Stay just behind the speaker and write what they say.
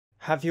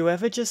Have you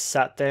ever just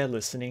sat there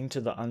listening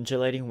to the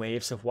undulating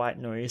waves of white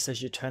noise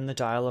as you turn the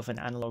dial of an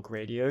analog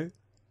radio?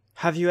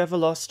 Have you ever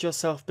lost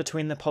yourself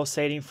between the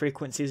pulsating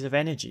frequencies of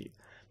energy,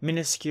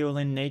 minuscule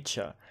in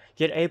nature,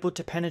 yet able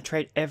to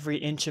penetrate every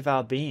inch of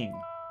our being?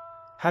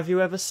 Have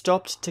you ever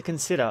stopped to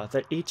consider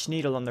that each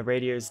needle on the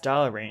radio's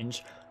dial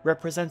range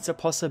represents a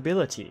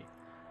possibility,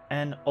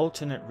 an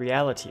alternate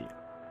reality?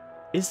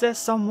 Is there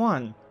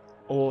someone,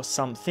 or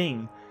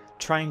something,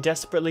 trying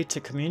desperately to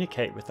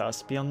communicate with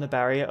us beyond the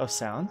barrier of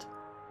sound?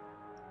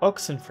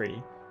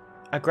 Oxenfree,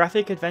 a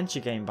graphic adventure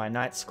game by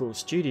Night School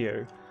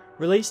Studio,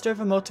 released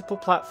over multiple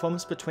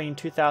platforms between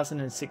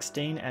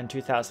 2016 and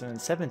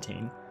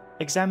 2017,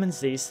 examines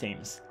these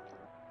themes.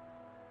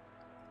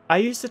 I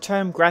use the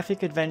term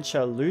graphic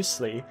adventure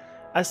loosely,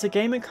 as the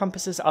game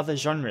encompasses other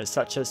genres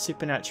such as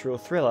supernatural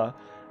thriller,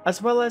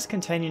 as well as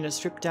containing a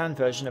stripped-down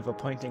version of a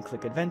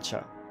point-and-click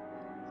adventure.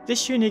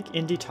 This unique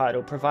indie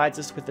title provides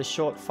us with a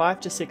short 5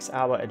 to 6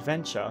 hour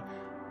adventure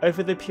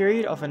over the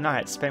period of a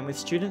night spent with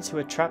students who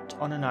are trapped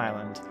on an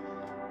island.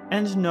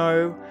 And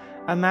no,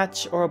 a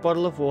match or a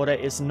bottle of water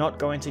is not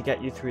going to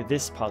get you through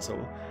this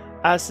puzzle,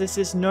 as this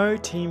is no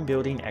team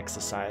building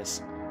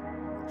exercise.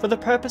 For the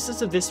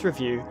purposes of this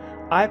review,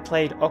 I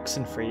played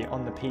Oxenfree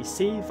on the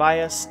PC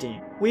via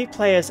Steam. We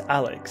play as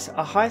Alex,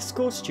 a high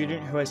school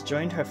student who has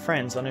joined her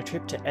friends on a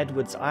trip to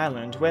Edwards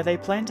Island where they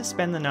plan to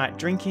spend the night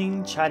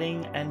drinking,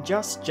 chatting, and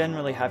just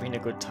generally having a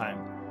good time.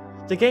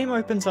 The game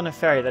opens on a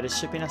ferry that is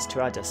shipping us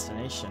to our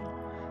destination.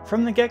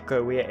 From the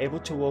get-go, we are able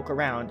to walk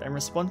around and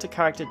respond to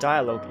character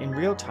dialogue in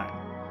real time.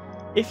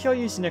 If you're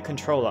using a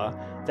controller,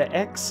 the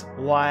X,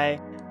 Y,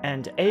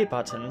 and A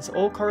buttons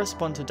all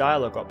correspond to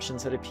dialogue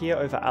options that appear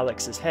over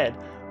Alex's head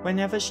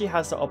whenever she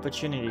has the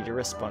opportunity to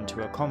respond to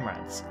her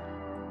comrades.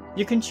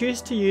 You can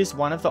choose to use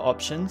one of the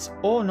options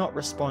or not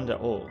respond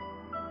at all.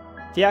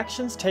 The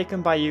actions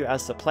taken by you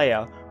as the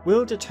player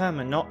will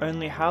determine not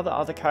only how the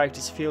other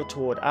characters feel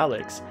toward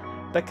Alex,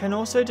 but can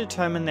also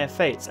determine their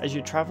fates as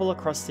you travel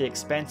across the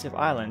expansive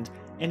island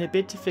in a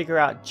bid to figure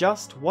out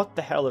just what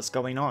the hell is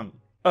going on.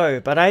 Oh,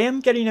 but I am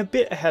getting a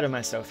bit ahead of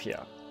myself here.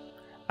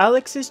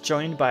 Alex is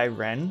joined by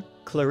Ren,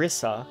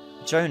 Clarissa,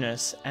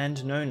 Jonas,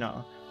 and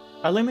Nona,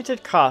 a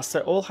limited cast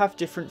that all have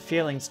different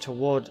feelings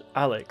toward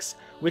Alex,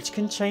 which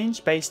can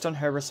change based on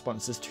her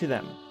responses to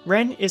them.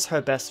 Ren is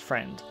her best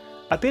friend,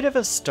 a bit of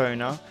a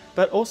stoner,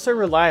 but also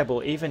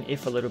reliable even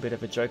if a little bit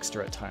of a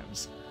jokester at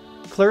times.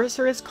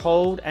 Clarissa is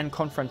cold and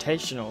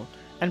confrontational,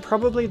 and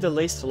probably the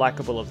least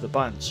likable of the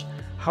bunch.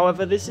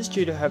 However, this is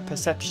due to her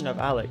perception of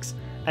Alex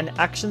and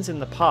actions in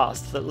the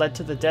past that led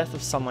to the death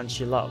of someone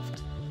she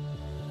loved.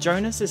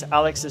 Jonas is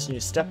Alex's new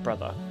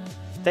stepbrother.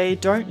 They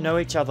don't know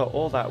each other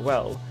all that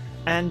well,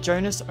 and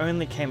Jonas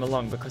only came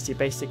along because he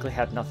basically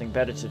had nothing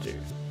better to do.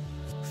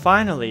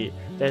 Finally,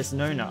 there's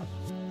Nona.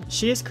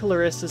 She is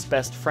Clarissa's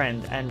best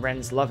friend and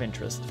Ren's love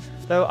interest,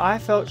 though I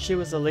felt she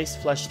was the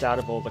least fleshed out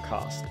of all the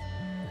cast.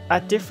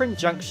 At different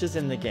junctures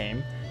in the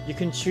game, you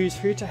can choose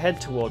who to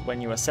head toward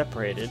when you are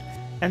separated,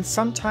 and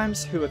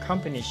sometimes who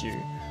accompanies you,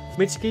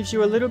 which gives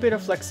you a little bit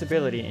of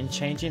flexibility in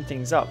changing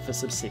things up for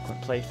subsequent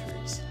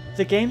playthroughs.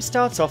 The game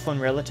starts off on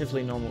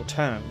relatively normal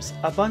terms.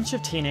 A bunch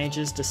of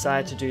teenagers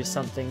decide to do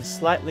something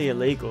slightly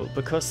illegal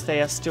because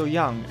they are still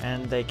young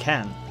and they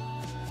can.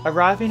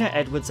 Arriving at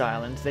Edwards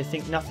Island, they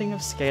think nothing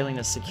of scaling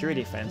a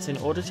security fence in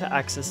order to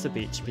access the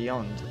beach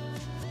beyond.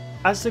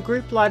 As the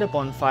group light a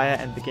bonfire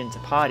and begin to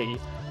party,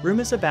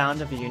 rumours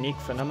abound of a unique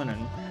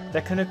phenomenon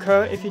that can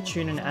occur if you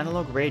tune an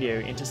analog radio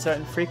into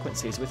certain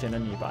frequencies within a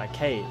nearby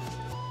cave.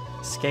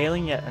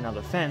 Scaling yet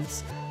another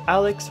fence,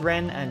 Alex,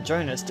 Ren, and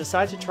Jonas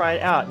decide to try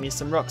it out near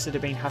some rocks that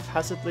have been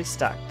haphazardly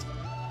stacked.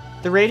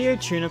 The radio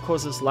tuner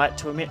causes light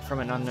to emit from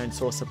an unknown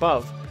source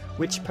above,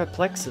 which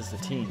perplexes the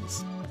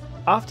teens.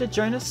 After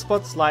Jonas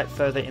spots light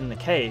further in the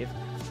cave,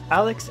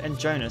 Alex and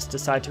Jonas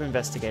decide to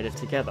investigate it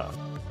together.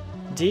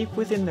 Deep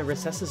within the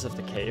recesses of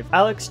the cave,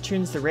 Alex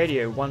tunes the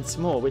radio once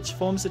more, which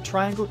forms a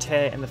triangle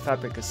tear in the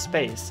fabric of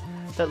space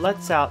that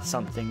lets out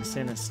something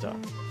sinister.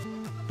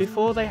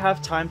 Before they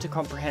have time to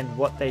comprehend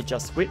what they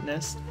just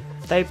witnessed,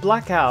 they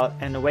black out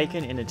and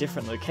awaken in a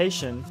different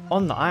location,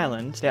 on the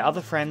island, their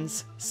other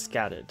friends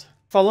scattered.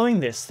 Following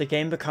this, the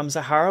game becomes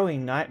a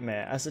harrowing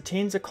nightmare as the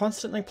teens are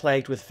constantly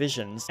plagued with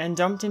visions and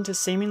dumped into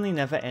seemingly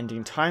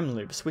never-ending time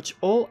loops which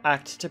all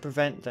act to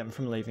prevent them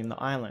from leaving the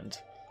island.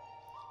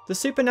 The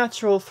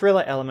supernatural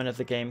thriller element of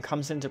the game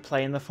comes into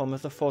play in the form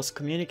of the Force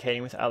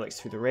communicating with Alex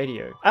through the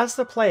radio. As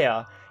the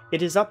player,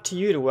 it is up to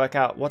you to work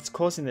out what's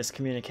causing this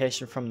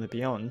communication from the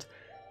beyond,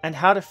 and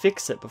how to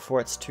fix it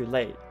before it's too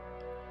late.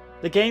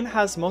 The game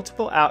has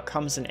multiple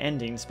outcomes and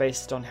endings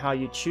based on how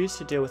you choose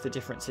to deal with the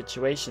different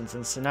situations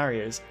and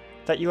scenarios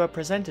that you are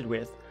presented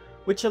with,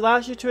 which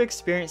allows you to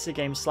experience the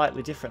game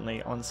slightly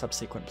differently on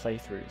subsequent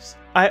playthroughs.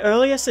 I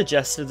earlier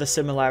suggested the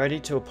similarity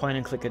to a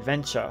point-and-click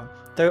adventure,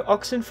 though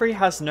Oxenfree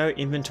has no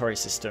inventory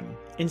system,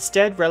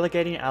 instead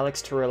relegating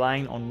Alex to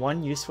relying on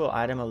one useful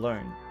item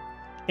alone.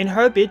 In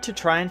her bid to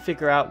try and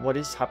figure out what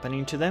is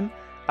happening to them,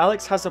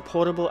 Alex has a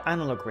portable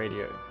analog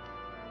radio.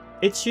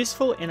 It's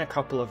useful in a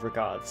couple of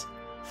regards.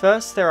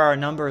 First, there are a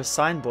number of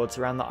signboards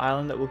around the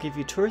island that will give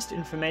you tourist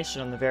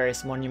information on the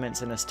various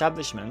monuments and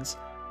establishments,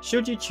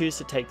 should you choose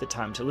to take the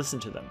time to listen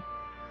to them.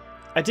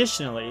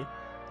 Additionally,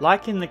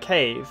 like in the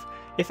cave,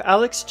 if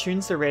Alex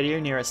tunes the radio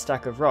near a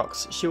stack of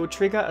rocks, she will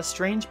trigger a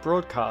strange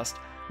broadcast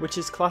which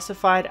is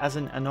classified as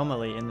an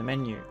anomaly in the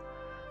menu.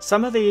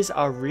 Some of these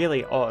are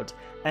really odd,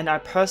 and I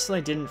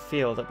personally didn't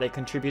feel that they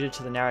contributed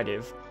to the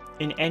narrative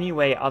in any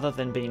way other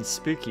than being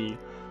spooky,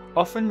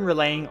 often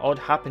relaying odd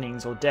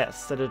happenings or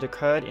deaths that had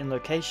occurred in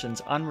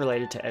locations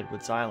unrelated to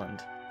Edwards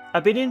Island.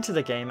 A bit into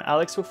the game,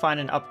 Alex will find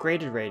an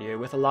upgraded radio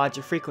with a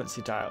larger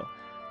frequency dial.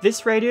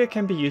 This radio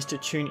can be used to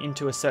tune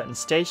into a certain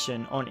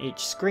station on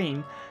each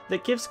screen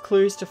that gives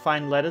clues to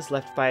find letters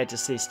left by a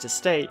deceased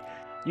estate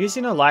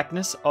using a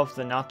likeness of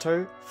the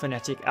Nato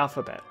phonetic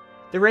alphabet.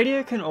 The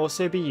radio can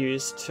also be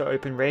used to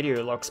open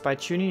radio locks by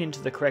tuning into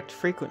the correct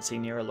frequency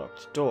near a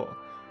locked door.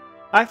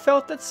 I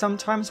felt that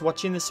sometimes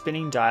watching the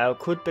spinning dial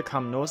could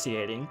become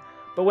nauseating,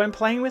 but when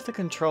playing with the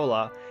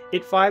controller,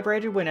 it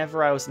vibrated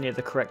whenever I was near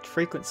the correct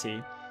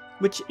frequency,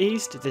 which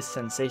eased this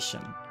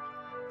sensation.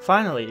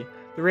 Finally,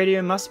 the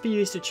radio must be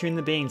used to tune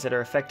the beings that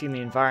are affecting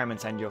the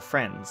environment and your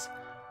friends.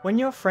 When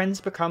your friends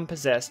become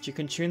possessed, you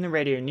can tune the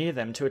radio near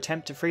them to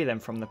attempt to free them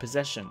from the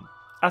possession.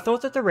 I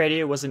thought that the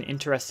radio was an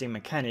interesting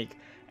mechanic,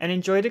 and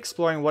enjoyed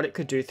exploring what it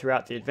could do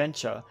throughout the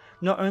adventure,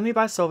 not only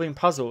by solving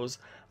puzzles,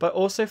 but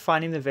also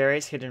finding the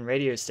various hidden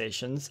radio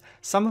stations,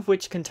 some of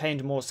which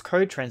contained Morse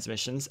code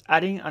transmissions,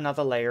 adding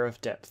another layer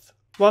of depth.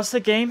 Whilst the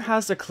game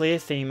has a clear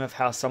theme of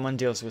how someone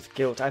deals with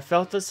guilt, I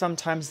felt that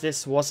sometimes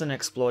this wasn't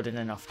explored in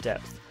enough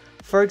depth.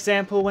 For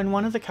example, when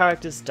one of the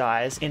characters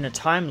dies in a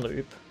time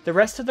loop, the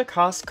rest of the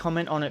cast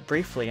comment on it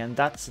briefly, and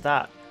that's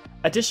that.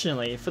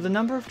 Additionally, for the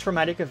number of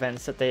traumatic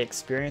events that they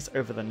experience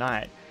over the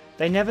night,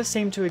 they never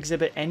seem to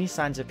exhibit any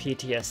signs of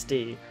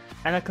PTSD,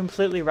 and are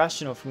completely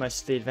rational for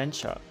most of the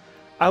adventure.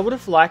 I would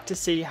have liked to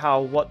see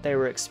how what they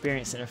were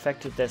experiencing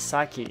affected their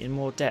psyche in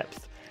more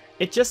depth.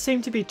 It just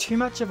seemed to be too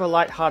much of a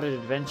light-hearted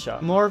adventure,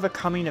 more of a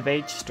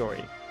coming-of-age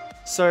story.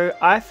 So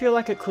I feel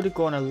like it could have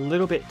gone a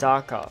little bit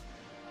darker.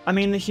 I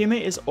mean, the humour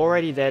is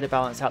already there to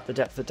balance out the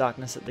depth of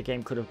darkness that the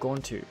game could have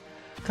gone to.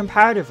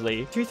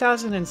 Comparatively,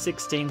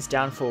 2016's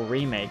Downfall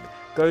remake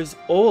goes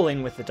all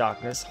in with the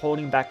darkness,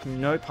 holding back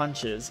no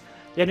punches,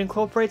 yet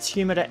incorporates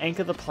humour to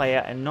anchor the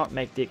player and not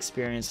make the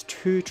experience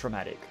too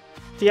traumatic.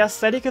 The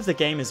aesthetic of the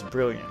game is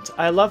brilliant.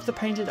 I love the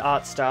painted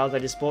art style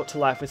that is brought to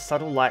life with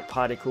subtle light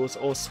particles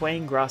or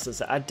swaying grasses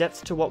that add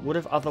depth to what would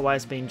have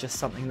otherwise been just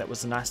something that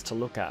was nice to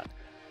look at.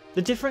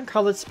 The different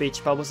coloured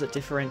speech bubbles that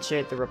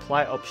differentiate the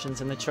reply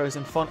options in the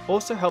chosen font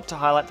also help to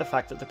highlight the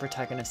fact that the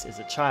protagonist is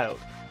a child.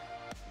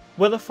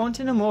 Were the font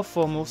in a more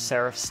formal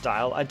serif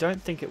style, I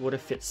don't think it would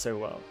have fit so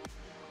well.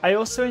 I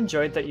also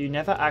enjoyed that you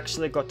never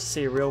actually got to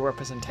see a real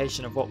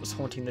representation of what was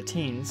haunting the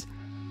teens,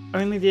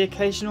 only the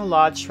occasional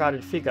large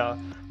shrouded figure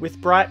with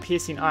bright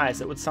piercing eyes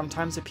that would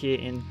sometimes appear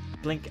in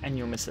blink and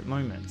you'll miss it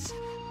moments.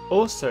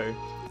 Also,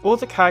 all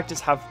the characters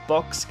have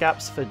box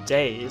gaps for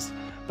days,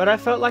 but I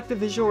felt like the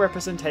visual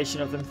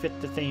representation of them fit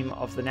the theme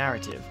of the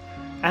narrative,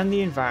 and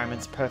the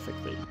environments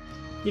perfectly.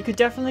 You could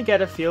definitely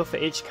get a feel for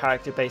each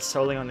character based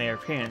solely on their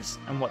appearance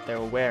and what they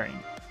were wearing.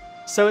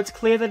 So it's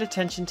clear that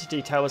attention to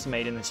detail was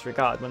made in this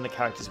regard when the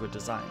characters were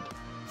designed.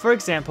 For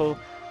example,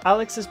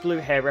 Alex's blue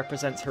hair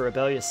represents her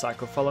rebellious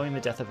cycle following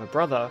the death of her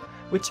brother,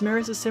 which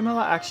mirrors a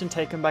similar action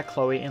taken by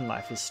Chloe in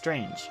Life is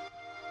Strange.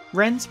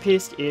 Ren's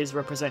pierced ears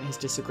represent his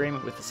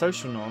disagreement with the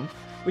social norm,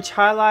 which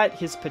highlight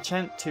his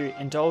penchant to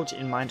indulge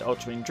in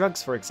mind-altering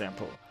drugs, for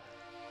example.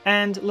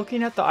 And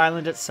looking at the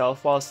island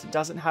itself, whilst it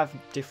doesn't have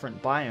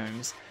different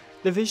biomes,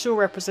 the visual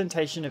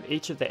representation of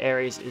each of the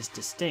areas is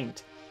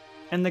distinct,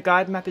 and the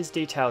guide map is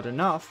detailed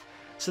enough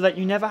so that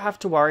you never have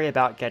to worry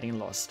about getting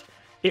lost.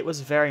 It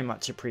was very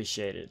much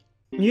appreciated.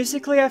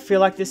 Musically, I feel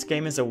like this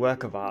game is a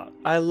work of art.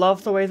 I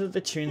love the way that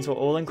the tunes were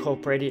all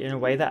incorporated in a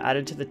way that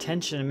added to the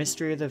tension and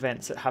mystery of the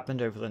events that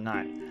happened over the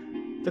night.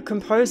 The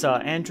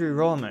composer, Andrew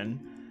Rohrman,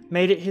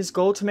 made it his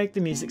goal to make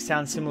the music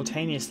sound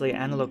simultaneously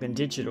analog and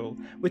digital,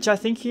 which I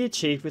think he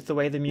achieved with the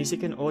way the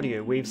music and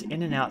audio weaves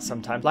in and out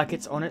sometimes like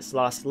it's on its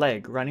last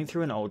leg, running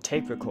through an old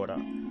tape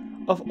recorder.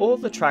 Of all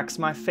the tracks,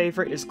 my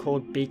favourite is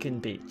called Beacon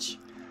Beach.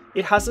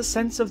 It has a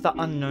sense of the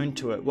unknown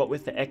to it, what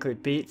with the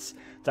echoed beats,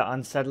 the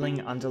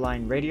unsettling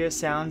underlying radio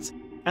sounds,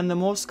 and the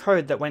Morse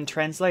code that when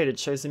translated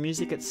shows the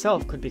music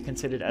itself could be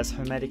considered as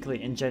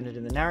hermetically engendered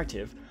in the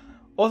narrative,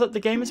 or that the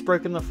game has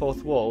broken the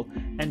fourth wall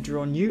and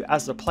drawn you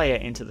as the player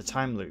into the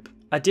time loop.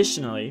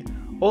 Additionally,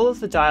 all of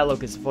the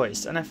dialogue is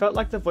voiced, and I felt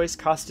like the voice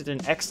cast did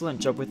an excellent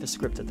job with the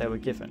script that they were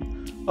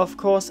given. Of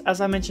course, as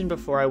I mentioned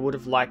before, I would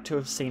have liked to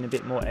have seen a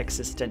bit more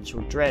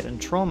existential dread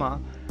and trauma,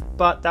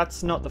 but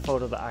that's not the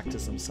fault of the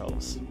actors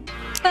themselves.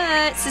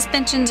 But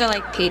suspensions are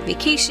like paid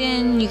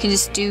vacation, you can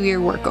just do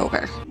your work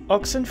over.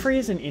 Oxenfree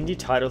is an indie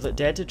title that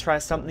dared to try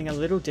something a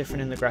little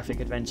different in the graphic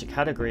adventure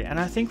category, and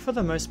I think for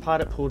the most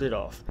part it pulled it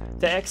off.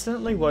 The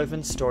excellently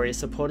woven story is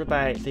supported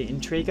by the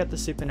intrigue at the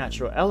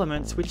supernatural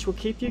elements, which will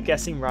keep you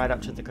guessing right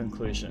up to the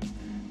conclusion.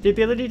 The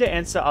ability to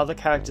answer other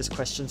characters'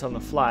 questions on the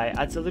fly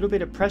adds a little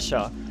bit of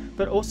pressure,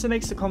 but also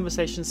makes the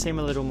conversation seem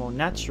a little more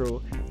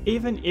natural,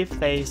 even if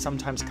they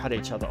sometimes cut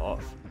each other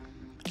off.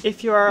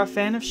 If you are a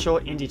fan of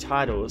short indie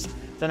titles,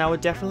 then I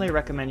would definitely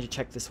recommend you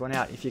check this one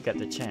out if you get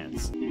the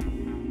chance.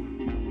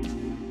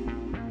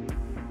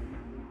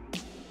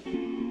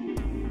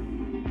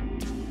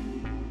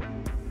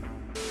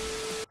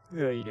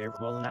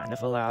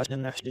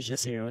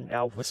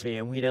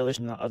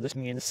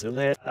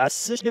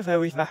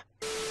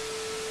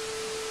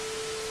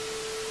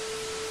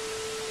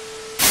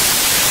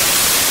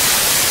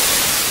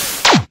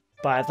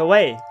 By the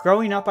way,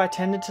 growing up I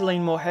tended to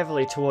lean more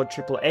heavily toward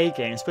AAA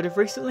games, but have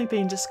recently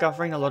been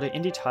discovering a lot of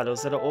indie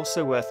titles that are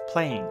also worth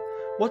playing.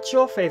 What's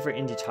your favourite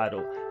indie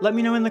title? Let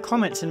me know in the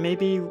comments and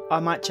maybe I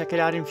might check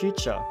it out in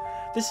future.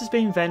 This has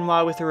been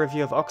Venwar with a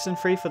review of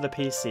Oxenfree for the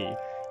PC.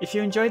 If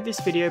you enjoyed this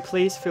video,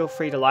 please feel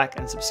free to like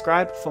and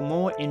subscribe for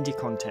more indie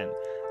content.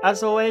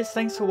 As always,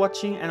 thanks for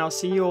watching and I'll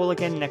see you all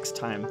again next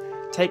time.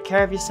 Take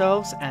care of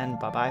yourselves and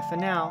bye bye for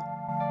now.